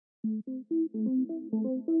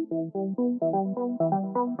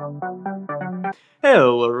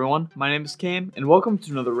Hello everyone, my name is Cam, and welcome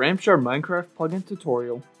to another RAMShard Minecraft plugin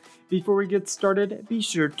tutorial. Before we get started, be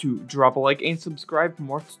sure to drop a like and subscribe for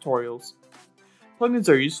more tutorials. Plugins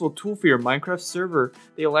are a useful tool for your Minecraft server.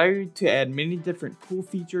 They allow you to add many different cool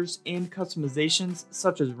features and customizations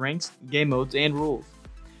such as ranks, game modes, and rules.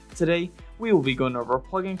 Today, we will be going over a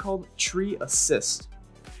plugin called Tree Assist.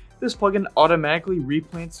 This plugin automatically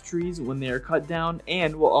replants trees when they are cut down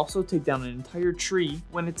and will also take down an entire tree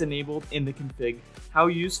when it's enabled in the config. How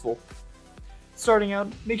useful! Starting out,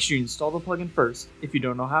 make sure you install the plugin first. If you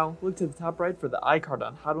don't know how, look to the top right for the iCard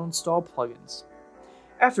on how to install plugins.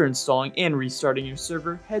 After installing and restarting your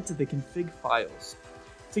server, head to the config files.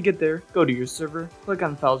 To get there, go to your server, click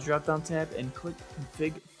on the Files drop-down tab, and click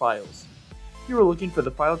Config Files. You are looking for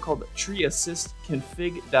the file called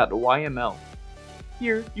treeassistconfig.yml.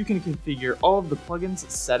 Here, you can configure all of the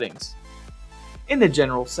plugin's settings. In the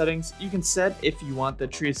general settings, you can set if you want the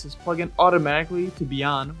Tree Assist plugin automatically to be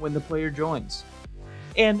on when the player joins.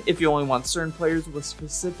 And if you only want certain players with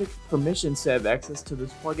specific permissions to have access to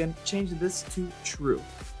this plugin, change this to true.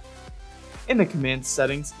 In the command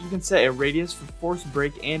settings, you can set a radius for force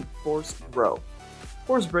break and force grow.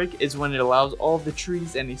 Force break is when it allows all of the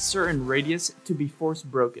trees in a certain radius to be force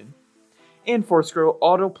broken. And force grow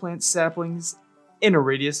auto plants saplings in a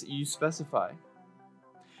radius you specify.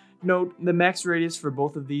 Note, the max radius for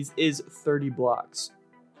both of these is 30 blocks.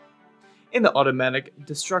 In the automatic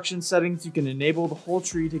destruction settings, you can enable the whole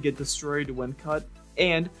tree to get destroyed when cut,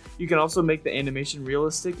 and you can also make the animation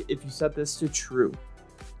realistic if you set this to true.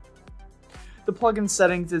 The plugin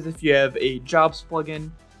settings is if you have a jobs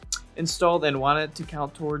plugin installed and want it to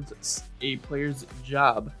count towards a player's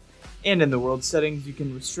job. And in the world settings, you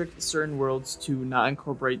can restrict certain worlds to not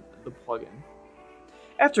incorporate the plugin.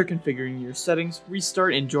 After configuring your settings,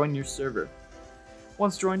 restart and join your server.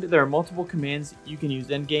 Once joined, there are multiple commands you can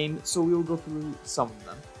use in-game, so we will go through some of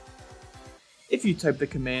them. If you type the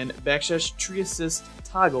command \treeassist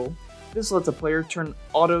toggle, this lets a player turn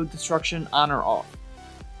auto destruction on or off.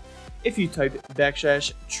 If you type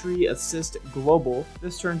 \treeassist global,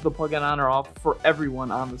 this turns the plugin on or off for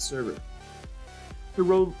everyone on the server. To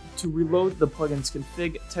reload the plugin's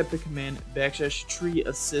config, type the command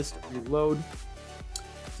 \treeassist reload.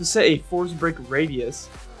 To set a force break radius,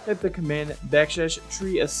 type the command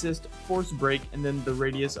 \treeassist force break and then the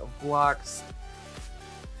radius of blocks.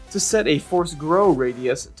 To set a force grow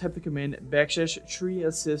radius, type the command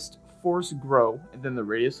 \treeassist force grow and then the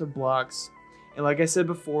radius of blocks. And like I said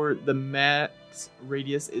before, the max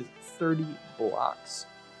radius is 30 blocks.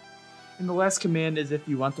 And the last command is if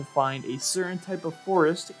you want to find a certain type of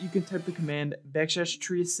forest, you can type the command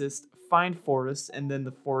 \treeassist find forest and then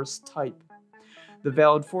the forest type. The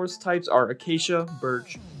valid forest types are acacia,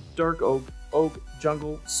 birch, dark oak, oak,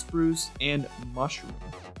 jungle, spruce, and mushroom.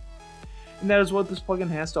 And that is what this plugin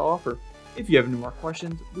has to offer. If you have any more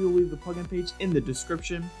questions, we will leave the plugin page in the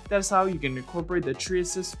description. That is how you can incorporate the Tree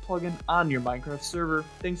Assist plugin on your Minecraft server.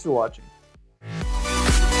 Thanks for watching.